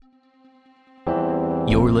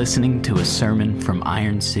You're listening to a sermon from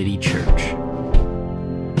Iron City Church.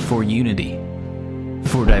 For unity,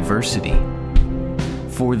 for diversity,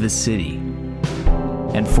 for the city,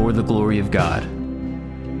 and for the glory of God.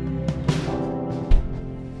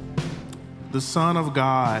 The Son of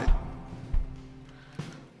God,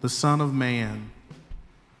 the Son of Man,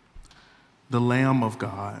 the Lamb of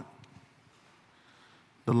God,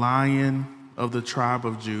 the Lion of the tribe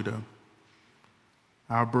of Judah,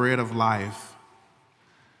 our bread of life,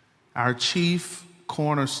 our chief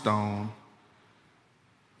cornerstone,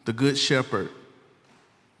 the Good Shepherd,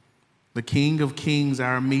 the King of Kings,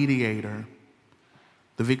 our mediator,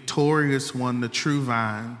 the victorious one, the true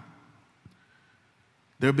vine.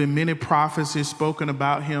 There have been many prophecies spoken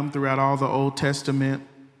about him throughout all the Old Testament.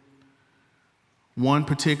 One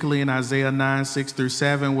particularly in Isaiah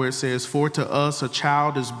 9:6-7, where it says, "For to us a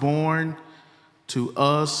child is born, to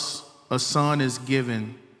us a son is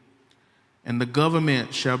given, and the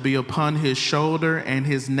government shall be upon his shoulder, and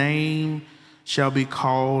his name shall be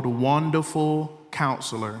called Wonderful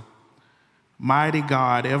Counselor, Mighty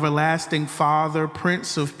God, Everlasting Father,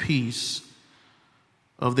 Prince of Peace.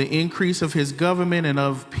 Of the increase of his government and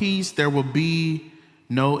of peace there will be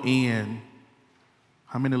no end."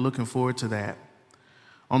 How many are looking forward to that?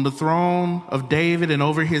 "On the throne of David and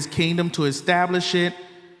over his kingdom, to establish it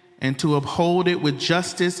and to uphold it with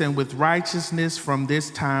justice and with righteousness from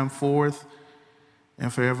this time forth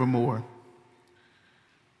and forevermore."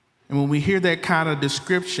 And when we hear that kind of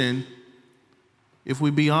description, if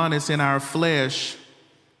we be honest, in our flesh,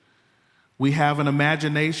 we have an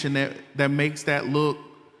imagination that makes that look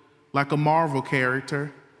like a Marvel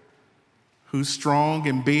character who's strong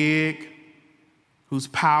and big, who's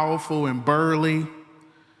powerful and burly.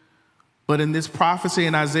 But in this prophecy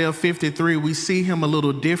in Isaiah 53, we see him a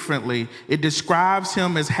little differently. It describes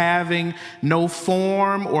him as having no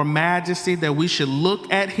form or majesty that we should look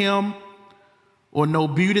at him, or no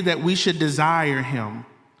beauty that we should desire him.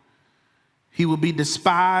 He will be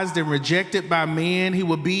despised and rejected by men. He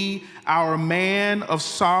will be our man of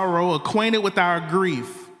sorrow, acquainted with our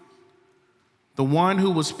grief. The one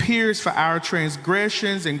who was pierced for our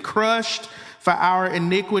transgressions and crushed for our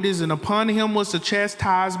iniquities, and upon him was the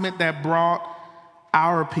chastisement that brought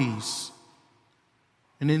our peace.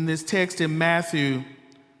 And in this text in Matthew,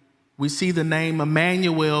 we see the name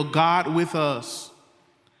Emmanuel, God with us.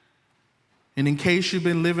 And in case you've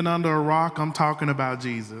been living under a rock, I'm talking about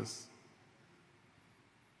Jesus.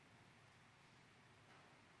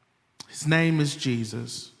 His name is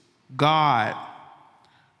Jesus, God,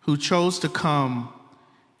 who chose to come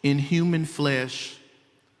in human flesh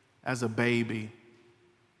as a baby.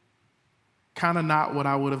 Kind of not what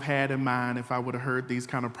I would have had in mind if I would have heard these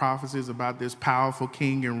kind of prophecies about this powerful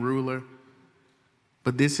king and ruler.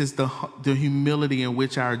 But this is the humility in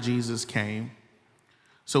which our Jesus came.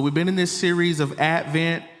 So we've been in this series of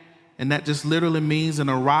Advent, and that just literally means an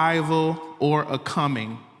arrival or a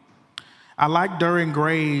coming. I like Duran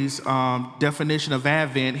Gray's definition of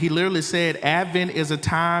Advent. He literally said, Advent is a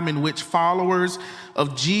time in which followers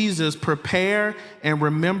of Jesus prepare and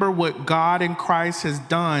remember what God in Christ has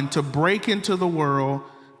done to break into the world,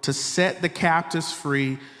 to set the captives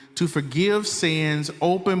free, to forgive sins,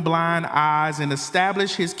 open blind eyes, and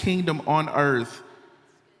establish his kingdom on earth.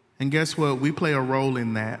 And guess what? We play a role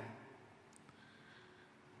in that.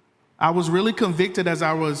 I was really convicted as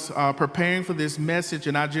I was preparing for this message,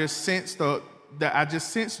 and I just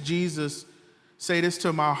sensed Jesus say this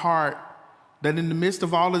to my heart, that in the midst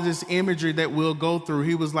of all of this imagery that we'll go through,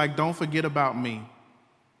 he was like, don't forget about me.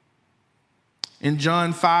 In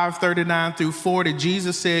John 5:39-40,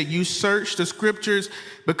 Jesus said, "You search the scriptures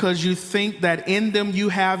because you think that in them you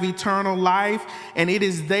have eternal life, and it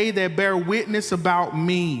is they that bear witness about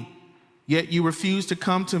me. Yet you refuse to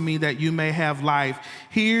come to me that you may have life."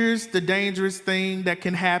 Here's the dangerous thing that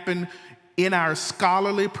can happen in our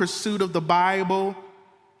scholarly pursuit of the Bible,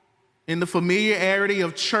 in the familiarity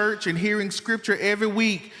of church and hearing scripture every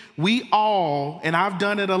week. We all, and I've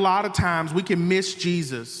done it a lot of times, we can miss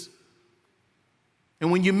Jesus. And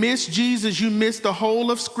when you miss Jesus, you miss the whole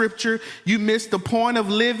of Scripture. You miss the point of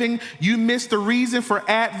living. You miss the reason for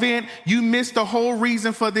Advent. You miss the whole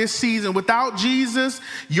reason for this season. Without Jesus,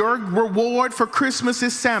 your reward for Christmas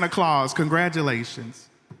is Santa Claus. Congratulations.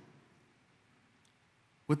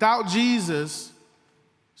 Without Jesus,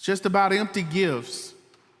 it's just about empty gifts.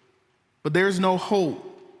 But there's no hope.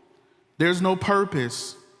 There's no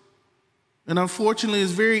purpose. And unfortunately,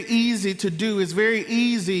 it's very easy to do. It's very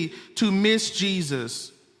easy to miss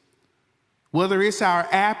Jesus. Whether it's our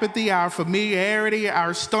apathy, our familiarity,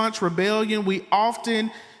 our staunch rebellion, we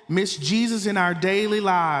often miss Jesus in our daily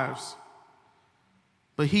lives.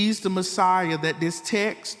 But he's the Messiah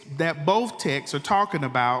that both texts are talking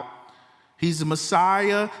about. He's the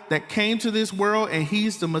Messiah that came to this world, and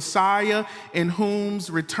he's the Messiah in whom's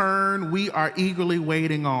return we are eagerly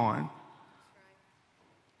waiting on.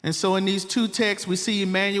 And so in these two texts, we see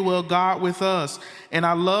Emmanuel, God with us. And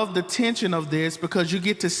I love the tension of this because you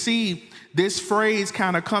get to see this phrase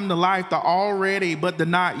kind of come to life, the already but the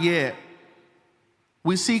not yet.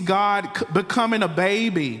 We see God becoming a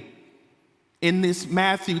baby in this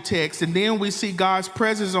Matthew text, and then we see God's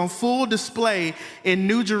presence on full display in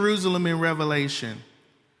New Jerusalem in Revelation.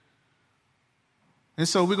 And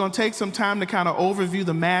so we're going to take some time to kind of overview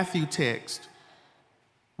the Matthew text.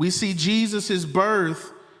 We see Jesus'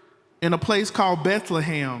 birth in a place called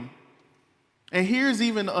Bethlehem. And here's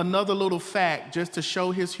even another little fact just to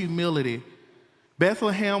show his humility.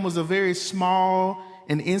 Bethlehem was a very small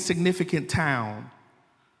and insignificant town.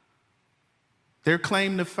 Their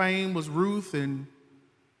claim to fame was Ruth and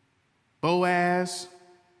Boaz,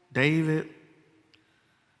 David.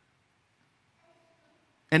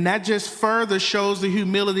 And that just further shows the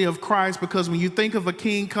humility of Christ, because when you think of a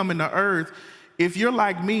king coming to earth, if you're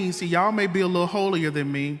like me, see, y'all may be a little holier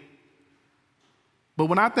than me, but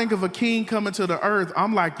when I think of a king coming to the earth,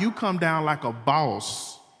 I'm like, you come down like a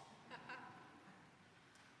boss.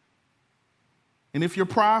 And if you're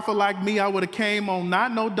prideful like me, I would have came on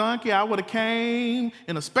not no donkey, I would have came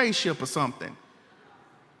in a spaceship or something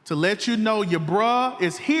to let you know your bruh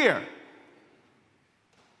is here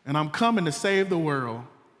and I'm coming to save the world.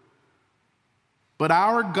 But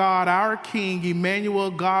our God, our King,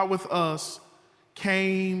 Emmanuel, God with us,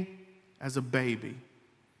 came as a baby,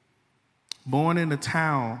 born in a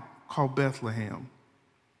town called Bethlehem.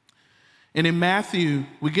 And in Matthew,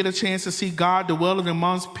 we get a chance to see God dwelling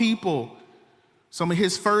amongst people, some of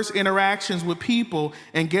his first interactions with people.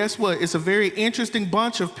 And guess what? It's a very interesting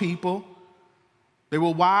bunch of people. They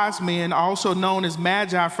were wise men, also known as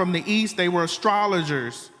magi from the east. They were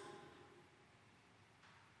astrologers.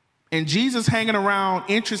 And Jesus hanging around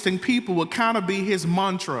interesting people would kind of be his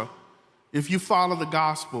mantra if you follow the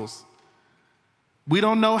Gospels. We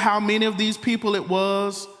don't know how many of these people it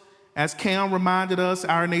was. As Cam reminded us,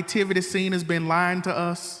 our nativity scene has been lying to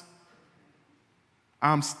us.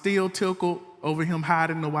 I'm still tickled over him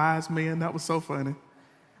hiding the wise men. That was so funny.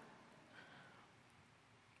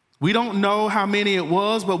 We don't know how many it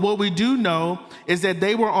was, but what we do know is that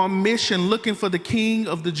they were on mission looking for the King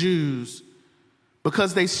of the Jews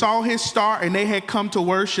because they saw his star and they had come to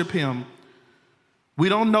worship him. We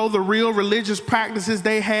don't know the real religious practices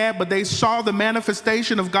they had, but they saw the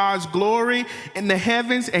manifestation of God's glory in the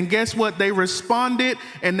heavens, and guess what? They responded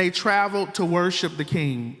and they traveled to worship the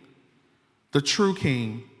King, the true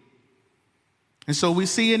King. And so we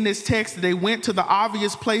see in this text that they went to the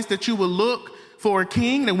obvious place that you would look for a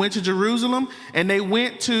king. They went to Jerusalem, and they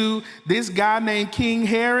went to this guy named King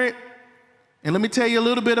Herod. And let me tell you a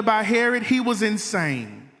little bit about Herod. He was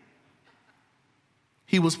insane.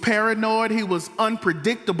 He was paranoid. He was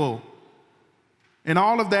unpredictable. And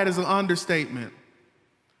all of that is an understatement.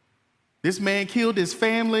 This man killed his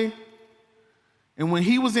family. And when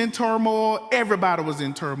he was in turmoil, everybody was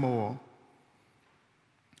in turmoil.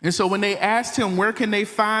 And so when they asked him, where can they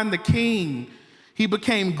find the king? He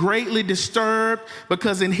became greatly disturbed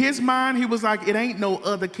because in his mind, he was like, it ain't no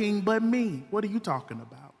other king but me. What are you talking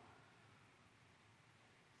about?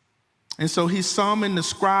 And so he summoned the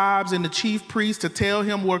scribes and the chief priests to tell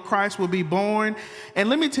him where Christ would be born. And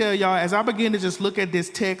let me tell y'all, as I begin to just look at this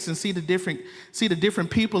text and see the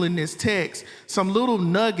different people in this text, some little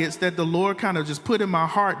nuggets that the Lord kind of just put in my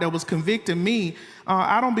heart that was convicting me.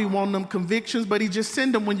 I don't be wanting them convictions, but he just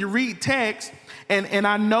send them when you read text. And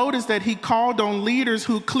I noticed that he called on leaders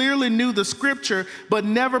who clearly knew the scripture, but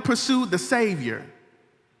never pursued the Savior.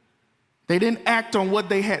 They didn't act on what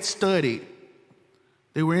they had studied.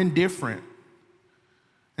 They were indifferent.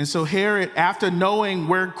 And so Herod, after knowing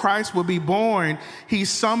where Christ would be born, he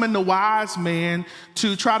summoned the wise men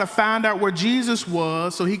to try to find out where Jesus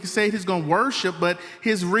was so he could say he's going to worship, but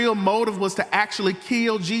his real motive was to actually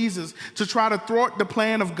kill Jesus, to try to thwart the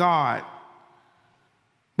plan of God,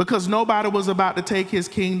 because nobody was about to take his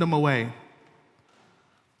kingdom away.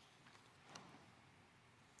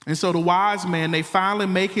 And so the wise men, they finally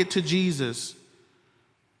make it to Jesus.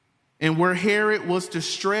 And where Herod was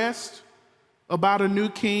distressed about a new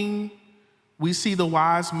king, we see the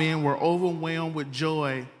wise men were overwhelmed with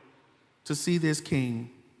joy to see this king.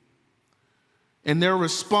 And their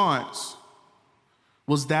response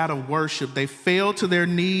was that of worship. They fell to their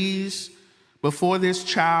knees before this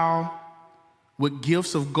child with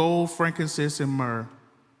gifts of gold, frankincense, and myrrh.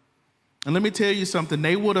 And let me tell you something,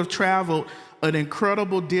 they would have traveled an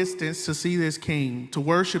incredible distance to see this king, to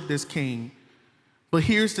worship this king. But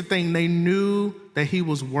here's the thing, they knew that he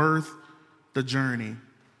was worth the journey.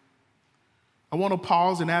 I want to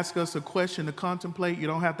pause and ask us a question to contemplate. You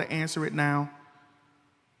don't have to answer it now.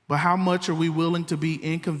 But how much are we willing to be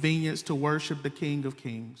inconvenienced to worship the King of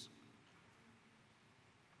Kings?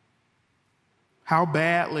 How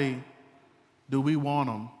badly do we want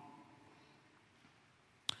him?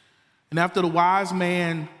 And after the wise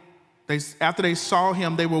man, after they saw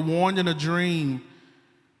him, they were warned in a dream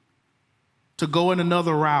to go in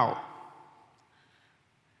another route.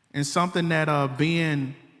 And something that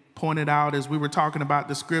Ben pointed out as we were talking about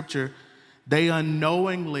the scripture, they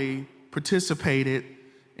unknowingly participated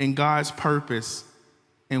in God's purpose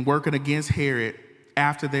in working against Herod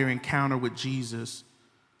after their encounter with Jesus.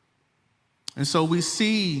 And so we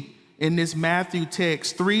see in this Matthew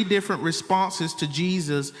text 3 different responses to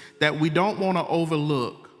Jesus that we don't want to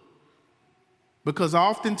overlook. Because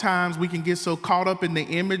oftentimes we can get so caught up in the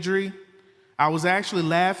imagery. I was actually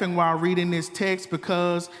laughing while reading this text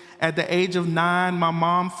because at the age of 9, my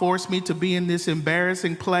mom forced me to be in this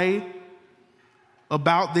embarrassing play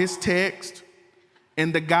about this text.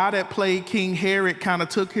 And the guy that played King Herod kind of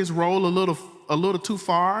took his role a little too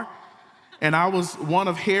far. And I was one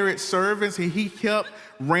of Herod's servants, and he kept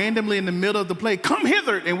randomly in the middle of the play, "Come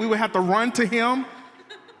hither," and we would have to run to him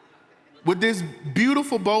with this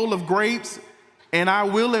beautiful bowl of grapes. And I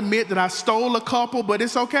will admit that I stole a couple, but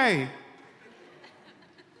it's okay.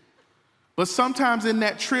 But sometimes in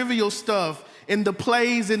that trivial stuff, in the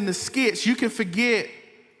plays, in the skits, you can forget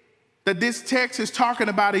that this text is talking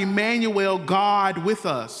about Emmanuel, God with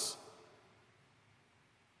us.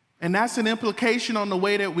 And that's an implication on the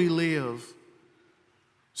way that we live.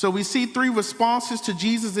 So we see 3 responses to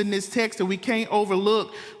Jesus in this text that we can't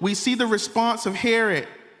overlook. We see the response of Herod,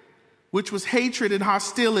 which was hatred and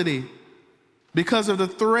hostility because of the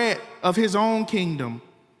threat of his own kingdom.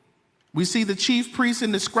 We see the chief priests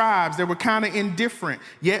and the scribes that were kind of indifferent,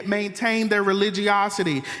 yet maintained their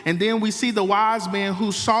religiosity. And then we see the wise men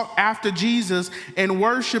who sought after Jesus and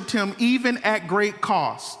worshiped him even at great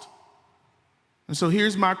cost. And so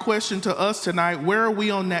here's my question to us tonight. Where are we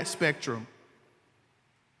on that spectrum?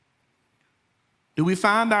 Do we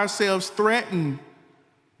find ourselves threatened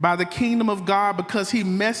by the kingdom of God because he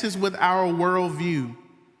messes with our worldview?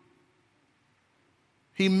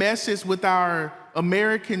 He messes with our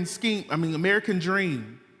American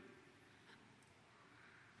dream.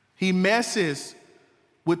 He messes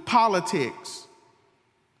with politics.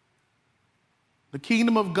 The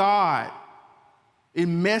kingdom of God, it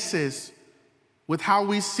messes with how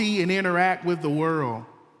we see and interact with the world,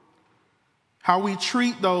 how we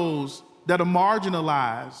treat those that are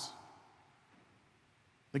marginalized.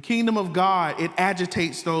 The kingdom of God, it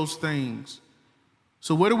agitates those things.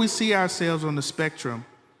 So where do we see ourselves on the spectrum?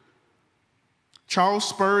 Charles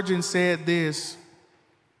Spurgeon said this.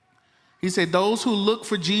 He said, "Those who look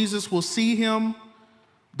for Jesus will see him.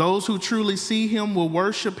 Those who truly see him will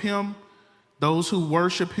worship him. Those who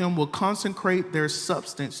worship him will consecrate their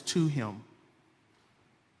substance to him."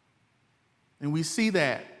 And we see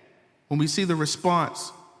that when we see the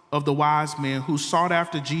response of the wise men who sought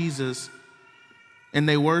after Jesus and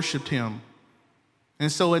they worshiped him.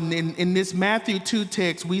 And so in this Matthew 2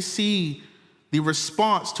 text, we see the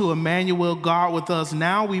response to Emmanuel, God with us.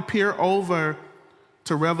 Now we peer over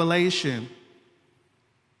to Revelation.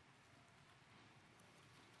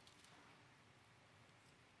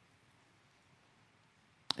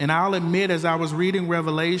 And I'll admit, as I was reading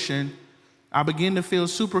Revelation, I began to feel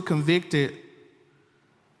super convicted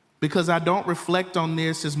because I don't reflect on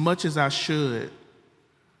this as much as I should.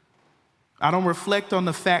 I don't reflect on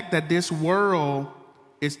the fact that this world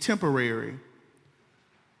is temporary.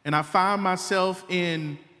 And I find myself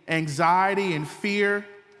in anxiety and fear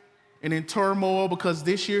and in turmoil because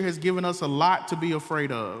this year has given us a lot to be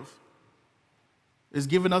afraid of. It's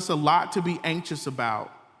given us a lot to be anxious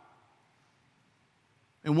about.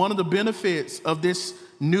 And one of the benefits of this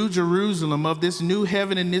new Jerusalem, of this new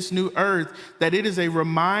heaven and this new earth, that it is a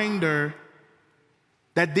reminder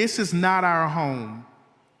that this is not our home.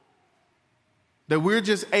 That we're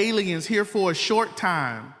just aliens here for a short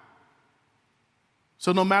time.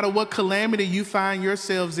 So no matter what calamity you find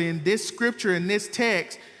yourselves in, this scripture and this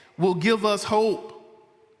text will give us hope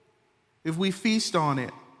if we feast on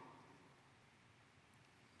it.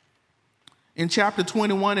 In chapter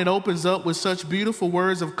 21, it opens up with such beautiful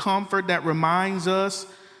words of comfort that reminds us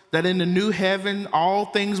that in the new heaven, all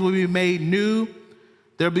things will be made new.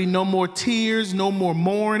 There'll be no more tears, no more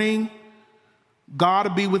mourning. God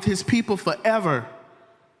will be with his people forever.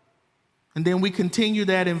 And then we continue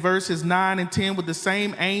that in verses 9 and 10 with the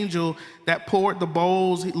same angel that poured the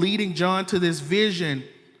bowls, leading John to this vision,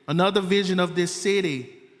 another vision of this city,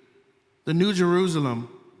 the New Jerusalem.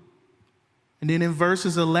 And then in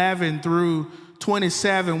verses 11 through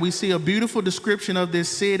 27, we see a beautiful description of this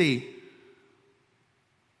city.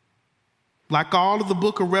 Like all of the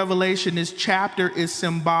book of Revelation, this chapter is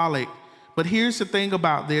symbolic. But here's the thing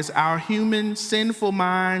about this. Our human sinful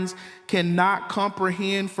minds cannot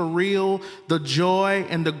comprehend for real the joy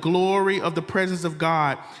and the glory of the presence of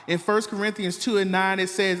God. In 1 Corinthians 2 and 9, it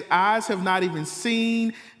says, eyes have not even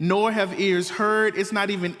seen, nor have ears heard. It's not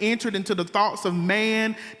even entered into the thoughts of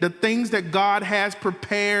man, the things that God has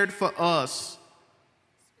prepared for us.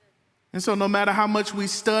 And so no matter how much we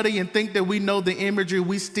study and think that we know the imagery,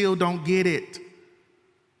 we still don't get it.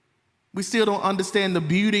 We still don't understand the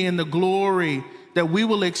beauty and the glory that we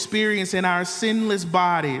will experience in our sinless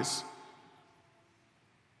bodies.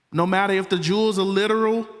 No matter if the jewels are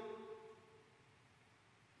literal,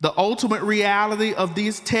 the ultimate reality of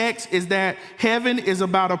these texts is that heaven is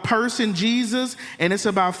about a person, Jesus, and it's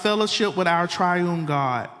about fellowship with our triune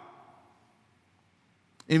God.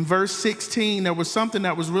 In verse 16, there was something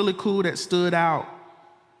that was really cool that stood out.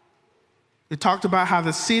 It talked about how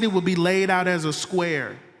the city would be laid out as a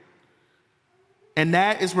square. And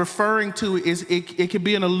that is referring to, it could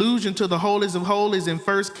be an allusion to the holies of holies in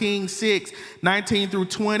 1 Kings 6, 19 through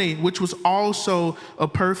 20, which was also a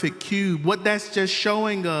perfect cube. What that's just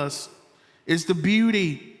showing us is the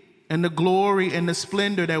beauty and the glory and the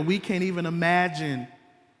splendor that we can't even imagine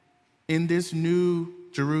in this new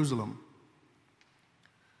Jerusalem.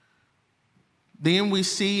 Then we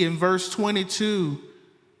see in verse 22,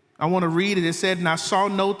 I want to read it. It said, and I saw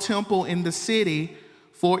no temple in the city,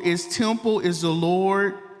 for its temple is the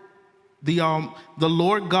Lord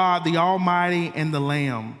God, the Almighty, and the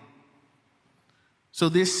Lamb. So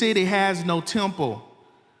this city has no temple.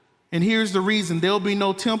 And here's the reason. There'll be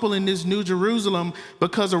no temple in this New Jerusalem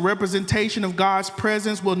because a representation of God's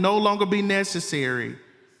presence will no longer be necessary.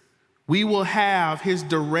 We will have his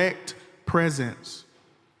direct presence.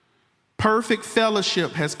 Perfect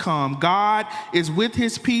fellowship has come. God is with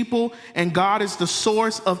his people, and God is the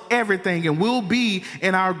source of everything, and will be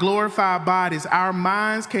in our glorified bodies. Our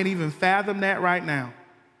minds can't even fathom that right now,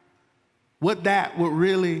 what that would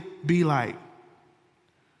really be like.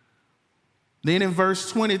 Then in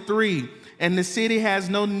verse 23, and the city has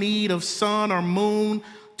no need of sun or moon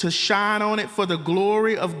to shine on it, for the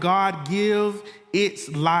glory of God give its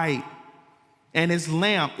light, and its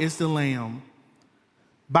lamp is the Lamb.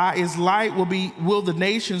 By its light will the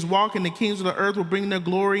nations walk, and the kings of the earth will bring their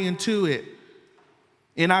glory into it.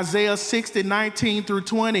 In Isaiah 60, 19 through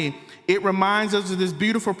 20, it reminds us of this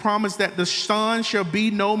beautiful promise that the sun shall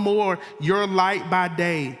be no more your light by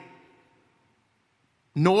day,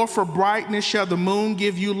 nor for brightness shall the moon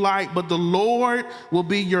give you light, but the Lord will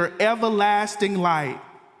be your everlasting light,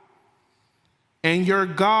 and your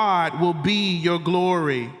God will be your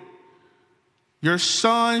glory. Your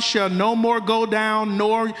sun shall no more go down,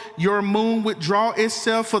 nor your moon withdraw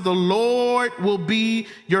itself, for the Lord will be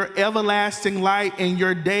your everlasting light, and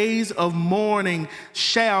your days of mourning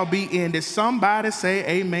shall be ended. Somebody say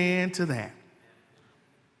amen to that.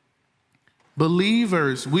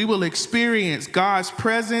 Believers, we will experience God's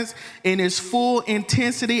presence in its full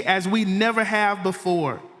intensity as we never have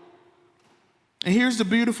before. And here's the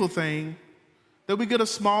beautiful thing. That we get a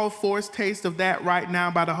small foretaste of that right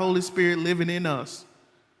now by the Holy Spirit living in us.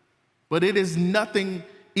 But it is nothing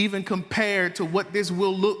even compared to what this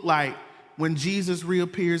will look like when Jesus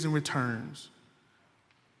reappears and returns.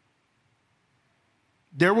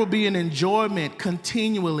 There will be an enjoyment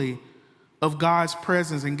continually of God's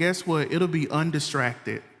presence, and guess what? It'll be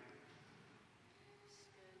undistracted.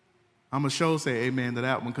 I'm going to say amen to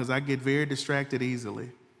that one because I get very distracted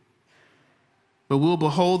easily. But we'll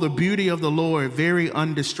behold the beauty of the Lord very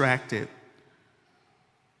undistracted.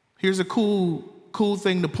 Here's a cool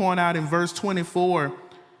thing to point out in verse 24.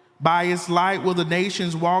 By its light will the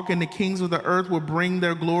nations walk, and the kings of the earth will bring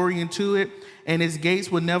their glory into it, and its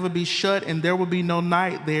gates will never be shut, and there will be no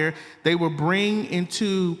night there. They will bring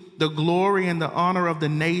into the glory and the honor of the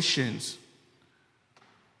nations.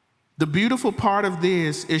 The beautiful part of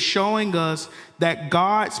this is showing us that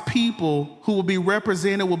God's people who will be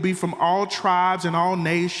represented will be from all tribes and all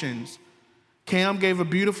nations. Cam gave a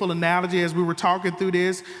beautiful analogy as we were talking through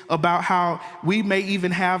this about how we may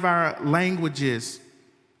even have our languages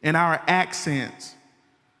and our accents.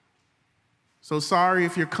 So sorry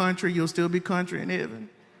if you're country, you'll still be country in heaven.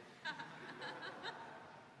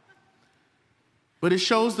 But it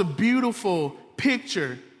shows the beautiful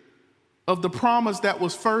picture of the promise that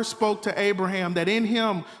was first spoke to Abraham, that in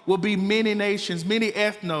him will be many nations, many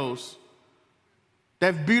ethnos.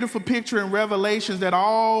 That beautiful picture in Revelations that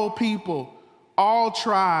all people, all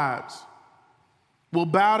tribes will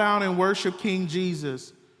bow down and worship King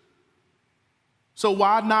Jesus. So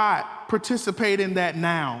why not participate in that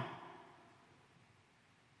now?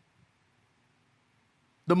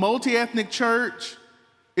 The multi-ethnic church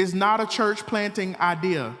is not a church planting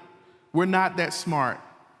idea. We're not that smart.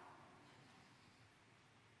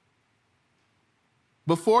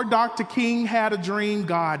 Before Dr. King had a dream,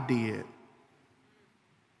 God did.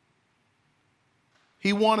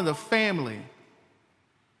 He wanted a family.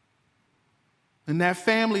 And that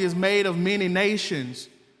family is made of many nations,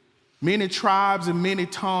 many tribes and many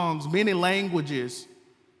tongues, many languages.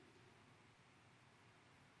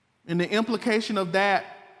 And the implication of that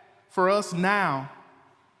for us now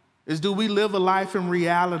is, do we live a life in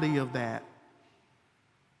reality of that?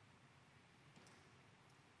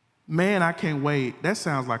 Man, I can't wait. That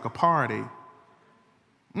sounds like a party.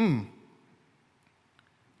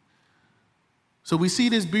 So we see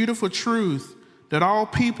this beautiful truth that all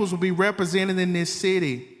peoples will be represented in this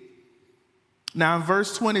city. Now in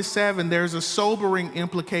verse 27, there's a sobering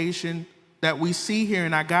implication that we see here,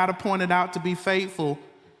 and I gotta point it out to be faithful.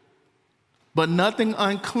 But nothing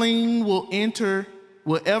unclean will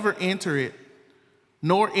ever enter it,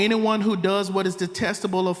 nor anyone who does what is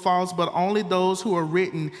detestable or false, but only those who are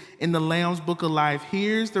written in the Lamb's book of life.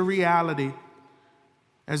 Here's the reality.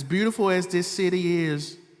 As beautiful as this city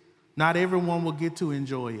is, not everyone will get to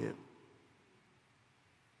enjoy it.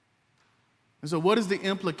 And so what is the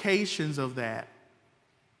implications of that?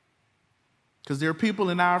 Because there are people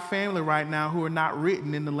in our family right now who are not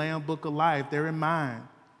written in the Lamb's book of life. They're in mine.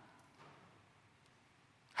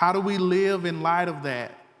 How do we live in light of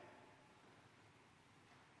that?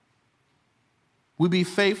 We be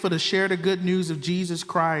faithful to share the good news of Jesus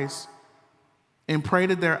Christ and pray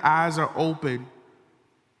that their eyes are open,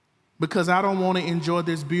 because I don't want to enjoy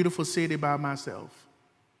this beautiful city by myself.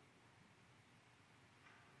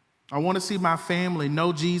 I want to see my family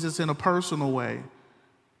know Jesus in a personal way.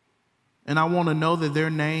 And I want to know that their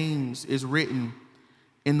names is written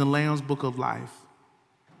in the Lamb's book of life.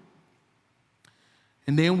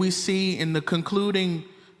 And then we see in the concluding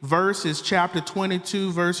verses, chapter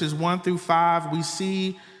 22, verses 1 through 5, we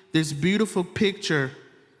see this beautiful picture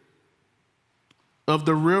of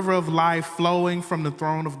the river of life flowing from the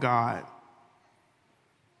throne of God.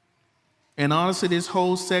 And honestly, this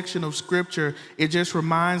whole section of scripture, it just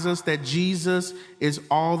reminds us that Jesus is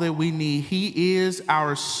all that we need. He is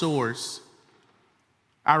our source.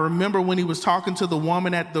 I remember when he was talking to the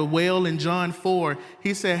woman at the well in John 4,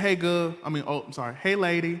 he said, hey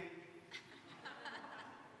lady.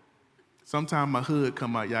 Sometimes my hood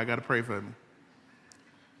come out, y'all gotta pray for me.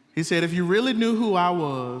 He said, if you really knew who I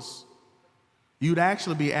was, you'd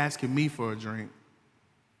actually be asking me for a drink.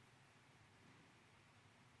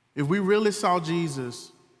 If we really saw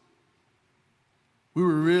Jesus, we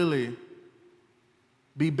would really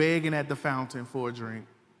be begging at the fountain for a drink.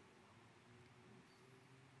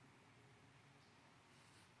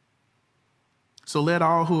 So let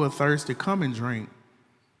all who are thirsty come and drink.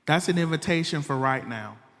 That's an invitation for right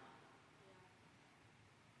now.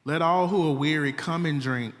 Let all who are weary come and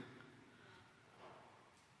drink.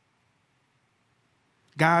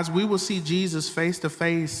 Guys, we will see Jesus face to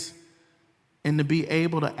face and to be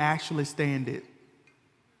able to actually stand it.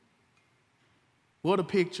 What a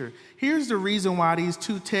picture. Here's the reason why these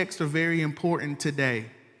two texts are very important today.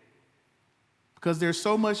 Because there's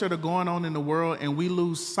so much that are going on in the world and we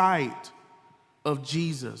lose sight of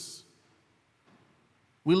Jesus.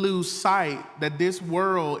 We lose sight that this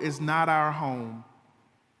world is not our home.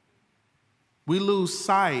 We lose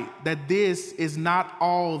sight that this is not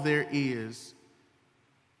all there is.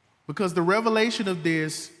 Because the revelation of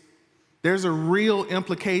this, there's a real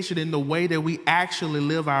implication in the way that we actually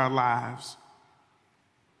live our lives.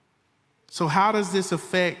 So how does this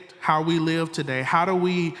affect how we live today? How do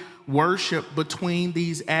we worship between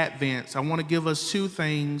these Advents? I want to give us two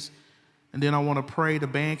things, and then I want to pray. The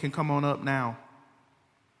band can come on up now.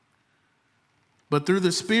 But through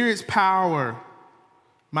the Spirit's power,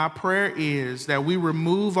 my prayer is that we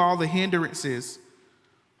remove all the hindrances,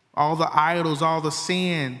 all the idols, all the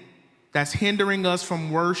sin that's hindering us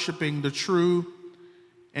from worshiping the true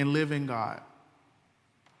and living God.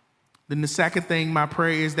 Then the second thing, my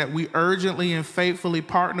prayer is that we urgently and faithfully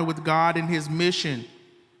partner with God in his mission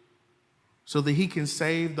so that he can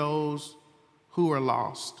save those who are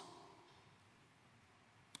lost.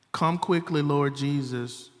 Come quickly, Lord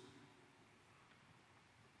Jesus.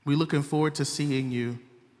 We're looking forward to seeing you.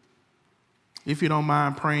 If you don't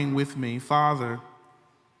mind praying with me. Father,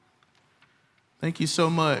 thank you so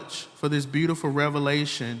much for this beautiful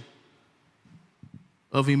revelation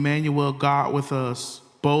of Emmanuel, God with us,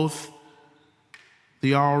 both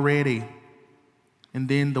the already and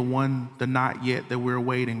then the not yet that we're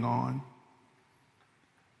waiting on.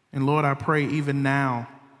 And Lord, I pray even now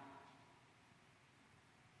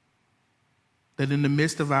that in the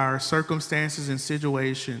midst of our circumstances and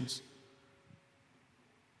situations,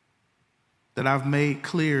 that I've made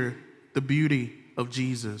clear the beauty of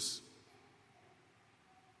Jesus.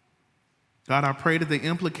 God, I pray that the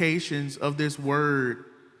implications of this word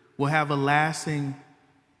will have a lasting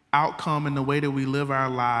outcome in the way that we live our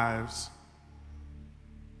lives.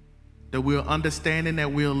 That we're understanding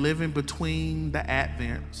that we're living between the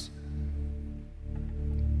Advents.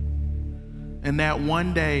 And that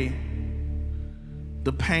one day,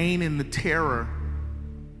 the pain and the terror,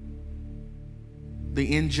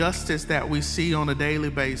 the injustice that we see on a daily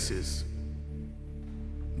basis,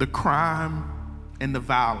 the crime and the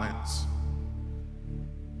violence,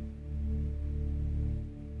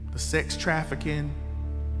 the sex trafficking,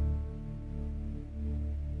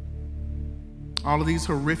 all of these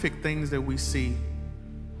horrific things that we see,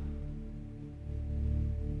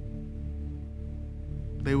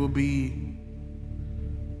 there will be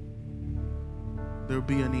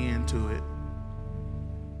an end to it.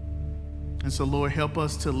 And so, Lord, help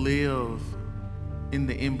us to live in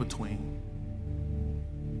the in-between.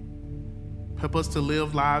 Help us to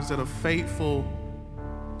live lives that are faithful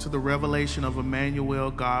to the revelation of Emmanuel,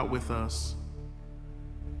 God with us.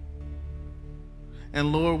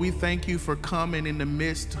 And Lord, we thank you for coming in the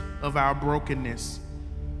midst of our brokenness.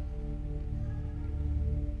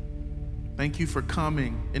 Thank you for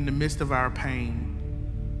coming in the midst of our pain.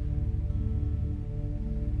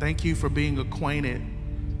 Thank you for being acquainted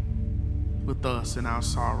with us in our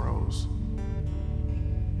sorrows.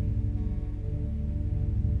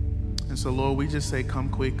 And so, Lord, we just say, come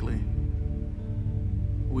quickly.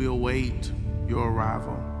 We await your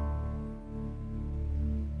arrival.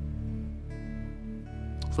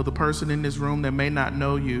 For the person in this room that may not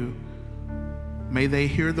know you, may they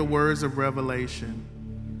hear the words of revelation.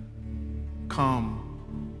 Come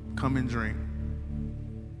and drink.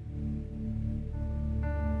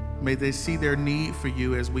 May they see their need for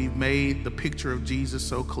you as we've made the picture of Jesus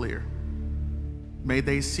so clear. May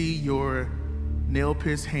they see your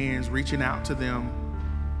nail-pierced hands reaching out to them,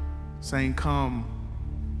 saying, come,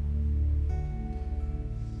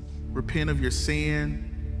 repent of your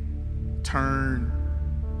sin, turn,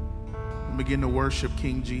 and begin to worship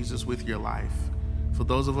King Jesus with your life. For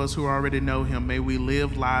those of us who already know him, may we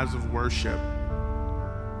live lives of worship,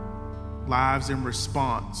 lives in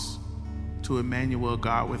response to Emmanuel,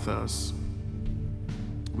 God with us.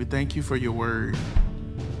 We thank you for your word.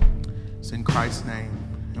 It's in Christ's name.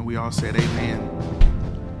 And we all said amen.